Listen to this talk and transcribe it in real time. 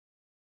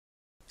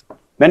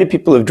many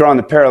people have drawn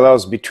the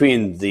parallels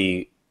between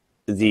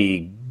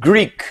the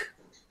Greek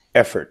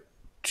effort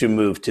to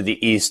move to the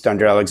east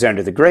under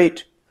Alexander the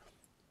Great,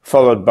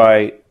 followed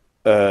by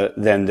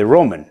then the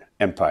Roman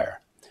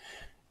Empire.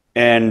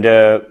 And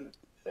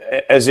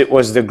as it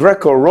was the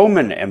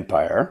Greco-Roman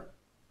Empire,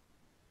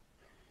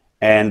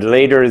 and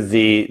later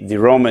the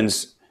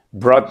Romans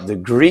brought the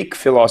Greek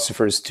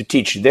philosophers to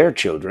teach their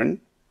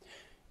children,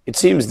 it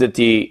seems that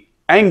the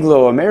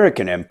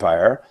Anglo-American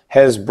Empire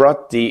has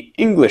brought the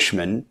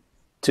Englishmen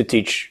to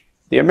teach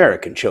the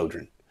American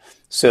children.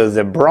 So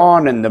the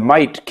brawn and the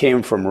might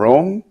came from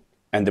Rome,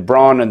 and the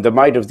brawn and the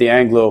might of the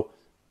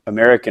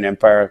Anglo-American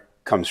Empire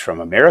comes from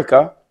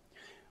America,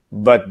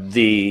 but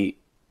the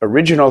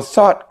original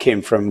thought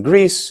came from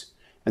Greece,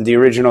 and the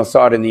original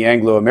thought in the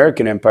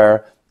Anglo-American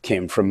Empire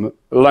came from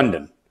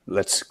London.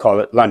 Let's call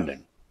it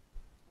London.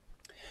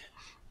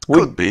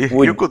 Could be.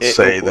 You could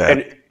say that.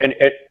 And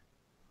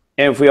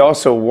if we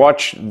also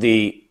watch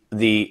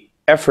the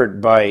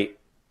effort by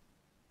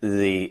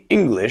the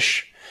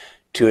English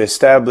to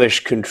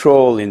establish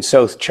control in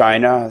South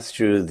China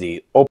through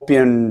the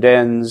opium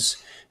dens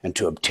and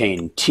to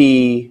obtain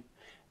tea,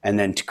 and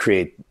then to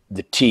create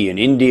the tea in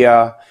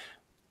India,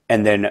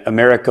 and then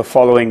America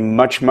following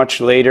much, much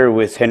later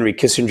with Henry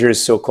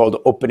Kissinger's so-called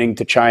opening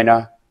to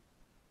China.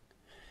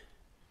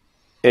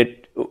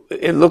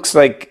 It looks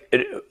like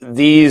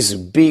these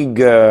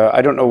big,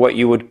 I don't know what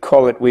you would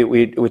call it,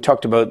 we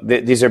talked about,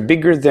 these are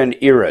bigger than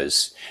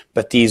eras,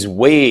 but these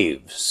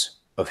waves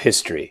of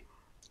history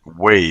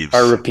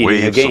are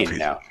repeating again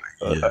now.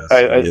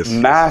 Yes,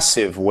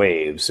 massive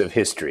waves of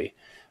history.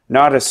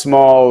 Not a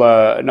small,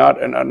 not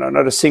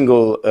a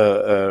single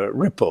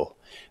ripple,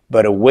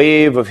 but a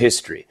wave of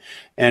history.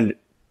 And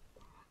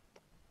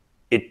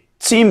it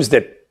seems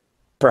that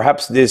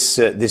perhaps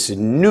this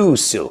new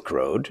Silk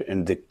Road,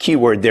 and the key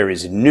word there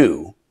is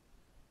new,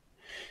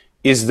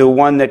 is the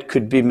one that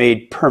could be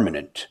made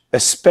permanent,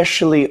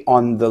 especially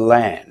on the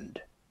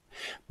land,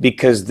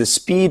 because the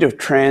speed of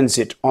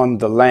transit on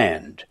the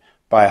land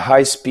by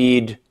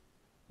high-speed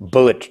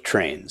bullet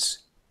trains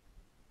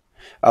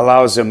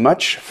allows a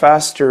much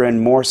faster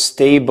and more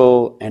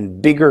stable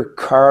and bigger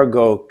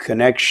cargo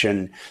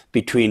connection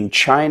between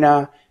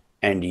China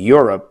and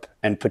Europe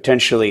and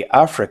potentially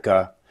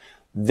Africa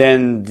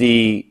than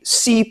the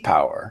sea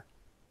power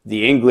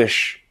the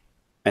English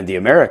and the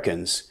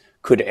Americans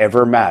could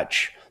ever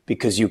match,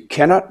 because you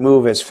cannot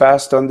move as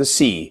fast on the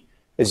sea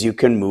as you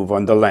can move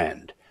on the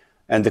land.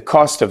 And the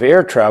cost of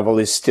air travel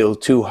is still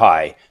too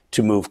high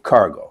to move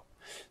cargo.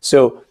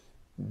 So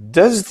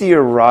does the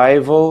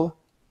arrival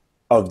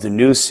of the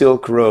new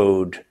Silk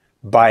Road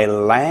by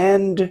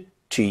land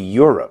to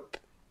Europe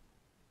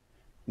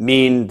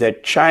mean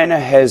that China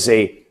has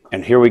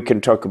and here we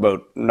can talk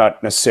about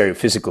not necessarily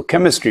physical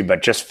chemistry,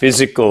 but just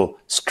physical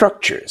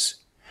structures.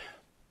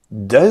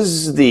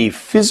 Does the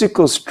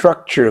physical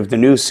structure of the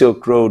new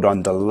Silk Road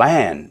on the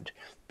land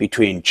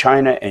between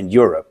China and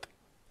Europe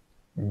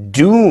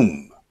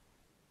doom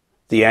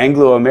the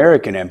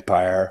Anglo-American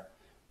Empire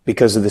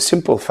because of the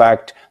simple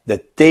fact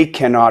that they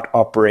cannot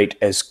operate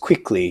as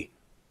quickly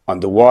on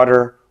the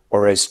water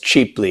or as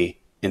cheaply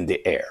in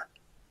the air?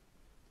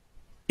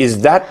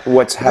 Is that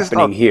what's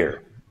happening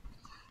here?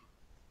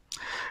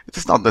 It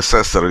is not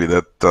necessarily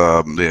that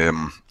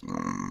the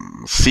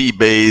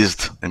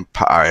sea-based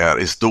empire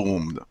is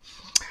doomed.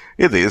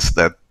 It is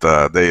that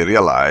they are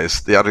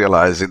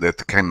realizing that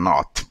they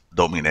cannot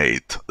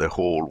dominate the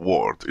whole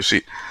world. You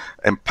see,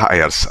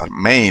 empires are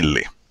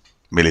mainly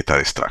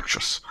military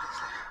structures,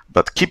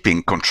 but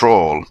keeping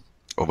control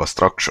of a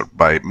structure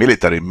by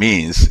military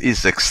means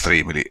is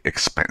extremely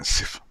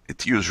expensive.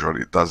 It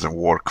usually doesn't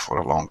work for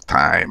a long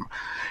time.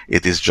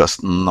 It is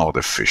just not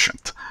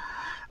efficient.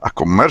 A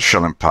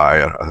commercial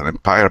empire, an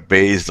empire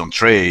based on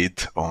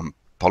trade, on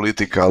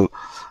political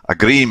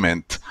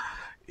agreement,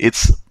 it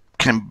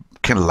can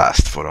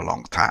last for a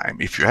long time.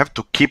 If you have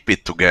to keep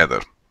it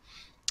together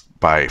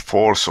by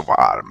force of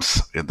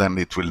arms, then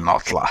it will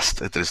not last.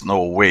 There is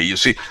no way. You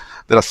see,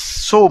 there are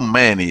so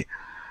many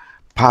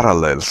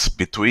parallels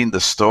between the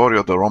story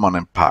of the Roman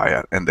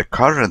Empire and the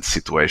current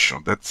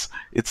situation that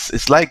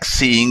it's like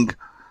seeing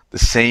the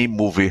same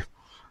movie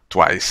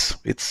twice.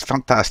 It's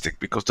fantastic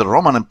because the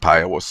Roman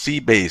Empire was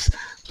sea-based,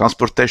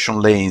 transportation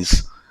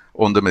lanes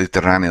on the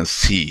Mediterranean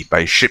Sea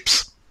by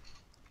ships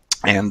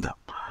and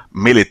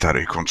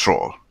military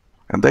control,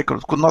 and they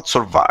could not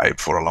survive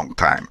for a long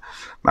time.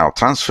 Now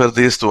transfer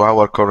this to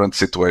our current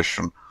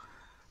situation.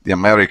 The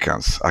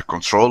Americans are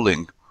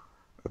controlling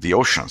the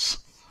oceans.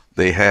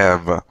 They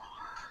have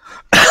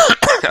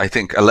I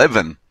think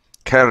 11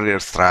 carrier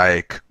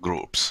strike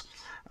groups.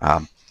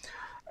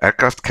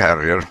 Aircraft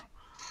carrier,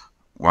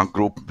 one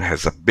group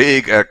has a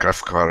big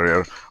aircraft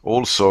carrier,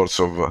 all sorts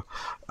of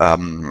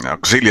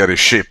auxiliary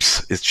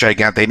ships. It's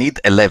gigantic. They need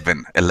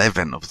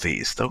 11 of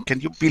these. So can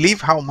you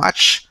believe how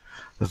much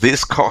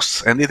this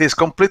costs? And it is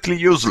completely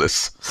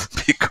useless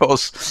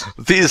because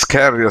these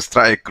carrier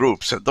strike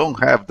groups don't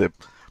have the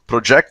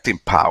projecting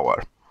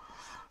power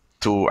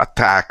to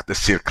attack the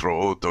Silk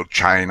Road or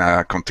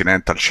China,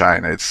 continental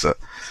China.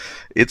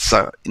 It's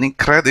an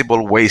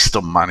incredible waste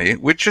of money,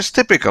 which is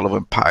typical of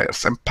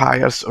empires.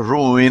 Empires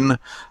ruin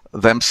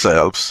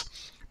themselves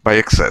by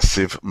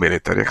excessive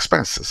military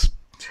expenses.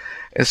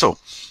 And so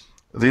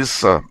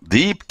this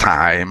deep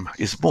time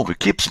is moving,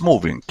 keeps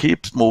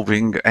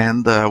moving,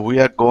 and we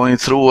are going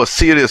through a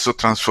series of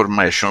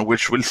transformation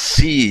which will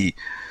see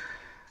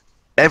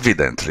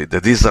evidently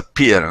the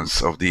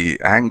disappearance of the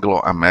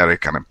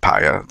Anglo-American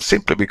empire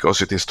simply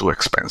because it is too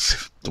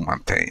expensive to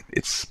maintain.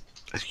 It's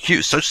a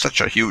huge,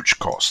 such a huge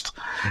cost,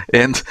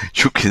 and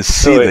you can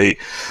see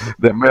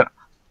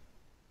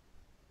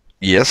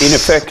yes. In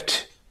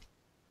effect,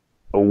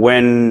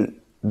 when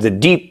the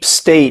deep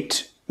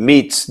state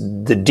meets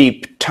the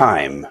deep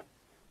time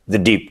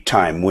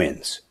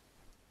wins.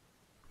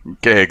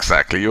 Okay,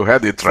 exactly. You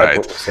had it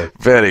right.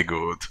 Very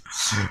good.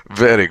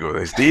 Very good.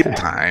 It's deep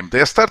time.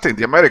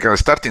 The Americans are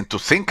starting to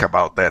think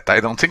about that. I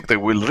don't think they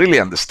will really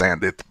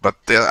understand it, but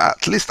they're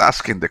at least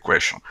asking the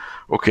question.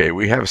 Okay,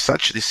 we have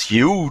this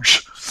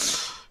huge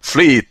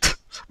fleet,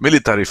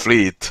 military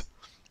fleet,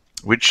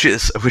 which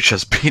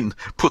has been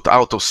put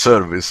out of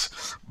service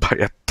by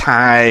a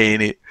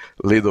tiny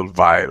little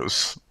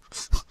virus.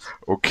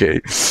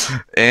 Okay.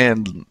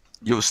 And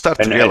you start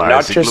to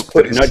realize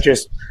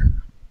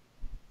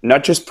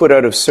not just put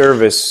out of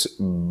service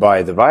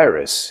by the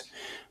virus,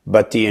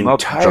 but the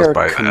entire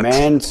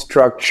command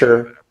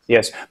structure.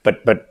 Yes,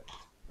 but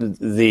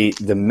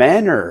the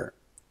manner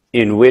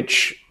in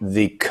which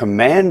the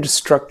command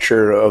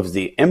structure of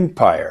the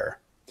empire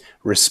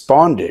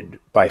responded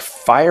by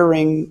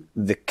firing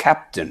the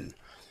captain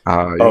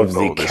of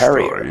the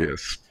carrier. Story,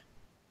 yes.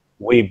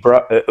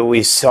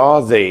 We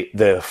saw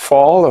the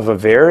fall of a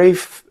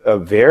very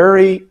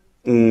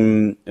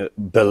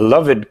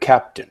beloved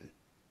captain,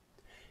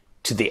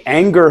 to the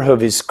anger of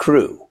his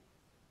crew,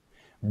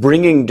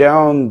 bringing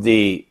down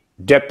the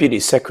Deputy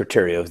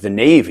Secretary of the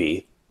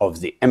Navy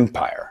of the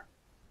Empire,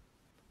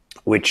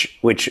 which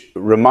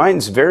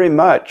reminds very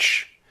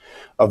much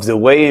of the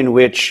way in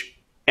which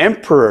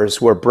emperors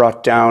were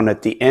brought down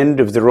at the end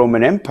of the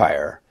Roman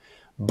Empire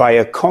by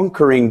a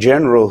conquering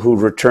general who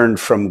returned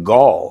from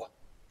Gaul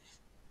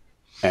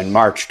and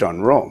marched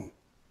on Rome.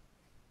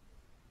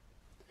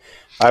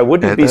 I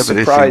wouldn't be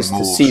surprised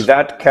to see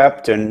that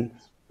captain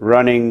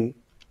running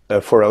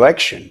for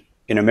election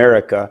in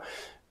America,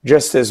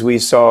 just as we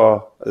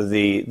saw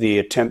the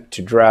attempt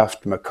to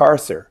draft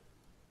MacArthur.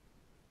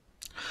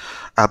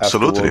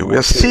 Absolutely, we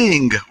are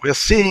seeing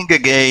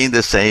again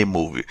the same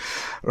movie.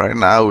 Right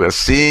now, we are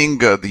seeing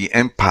the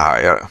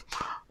empire,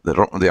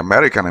 the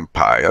American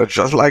empire,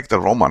 just like the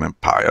Roman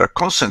Empire,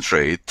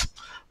 concentrate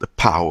the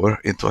power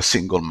into a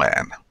single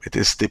man. It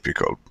is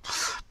typical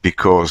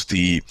because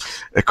the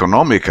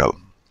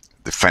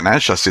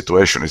financial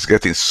situation is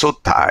getting so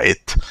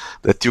tight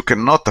that you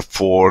cannot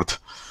afford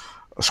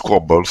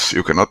squabbles,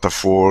 you cannot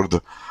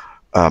afford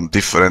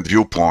different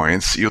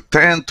viewpoints. You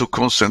tend to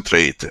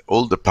concentrate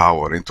all the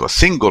power into a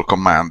single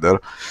commander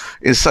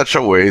in such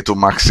a way to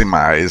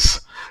maximize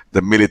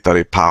the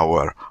military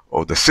power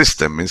of the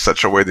system in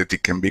such a way that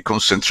it can be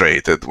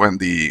concentrated. When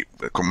the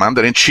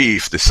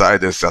commander-in-chief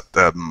decides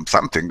that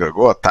something,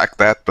 go attack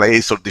that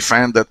place or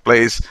defend that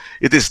place,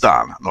 it is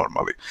done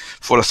normally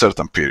for a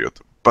certain period.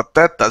 But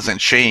that doesn't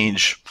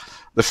change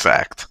the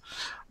fact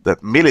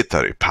that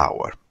military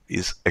power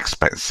is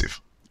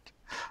expensive.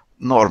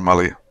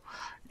 Normally,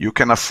 you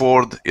can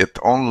afford it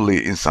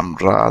only in some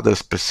rather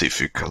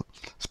specific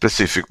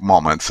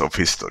moments of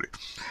history.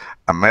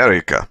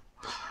 America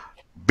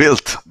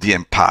built the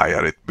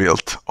empire it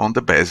built on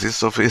the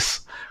basis of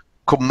its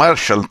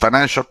commercial and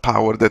financial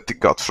power that it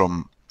got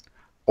from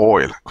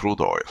oil, crude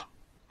oil.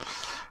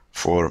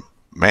 For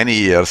many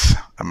years,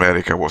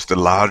 America was the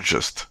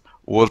largest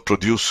world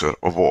producer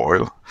of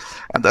oil,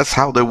 and that's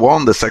how they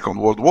won the Second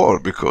World War,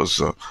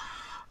 because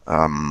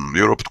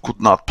Europe could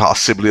not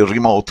possibly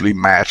remotely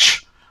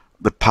match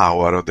the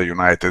power of the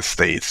United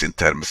States in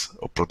terms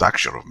of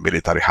production of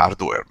military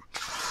hardware.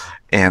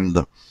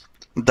 And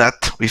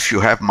that, if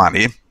you have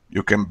money,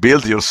 you can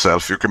build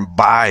yourself, you can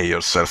buy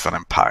yourself an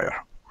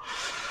empire.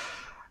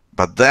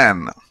 But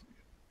then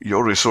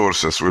your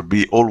resources will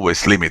be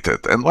always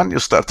limited. And when you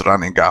start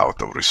running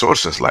out of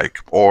resources like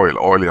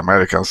oil,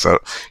 Americans are,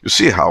 you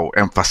see how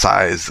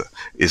emphasized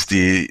is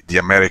the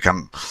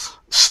American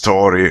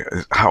story,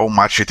 how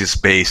much it is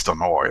based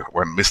on oil.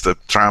 When Mr.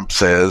 Trump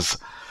says,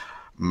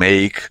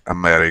 "Make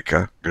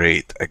America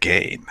great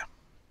again,"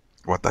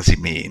 what does he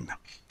mean?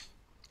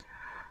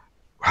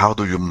 How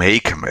do you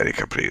make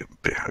America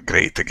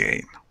great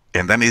again?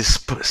 And then he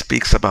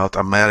speaks about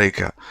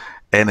America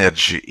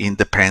energy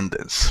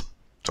independence.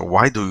 So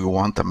why do you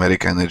want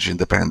American energy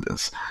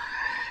independence?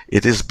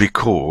 It is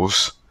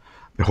because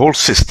the whole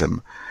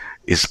system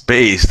is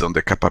based on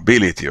the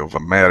capability of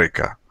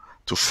America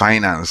to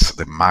finance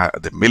the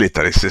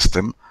military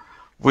system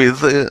with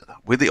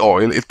the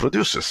oil it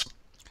produces.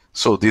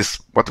 So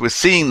what we're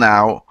seeing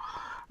now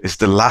is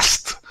the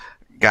last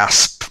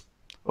gasp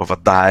of a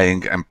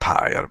dying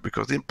empire,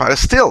 because the empire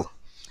still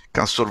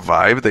can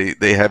survive.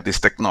 They have this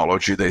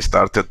technology. They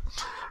started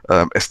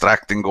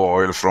extracting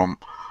oil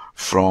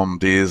from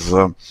these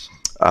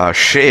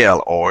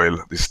shale oil,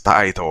 these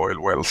tight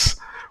oil wells,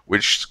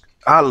 which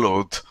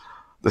allowed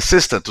the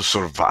system to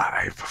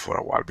survive for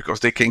a while because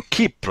they can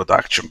keep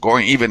production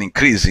going, even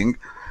increasing,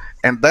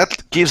 and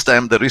that gives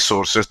them the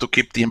resources to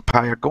keep the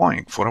empire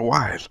going for a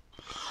while.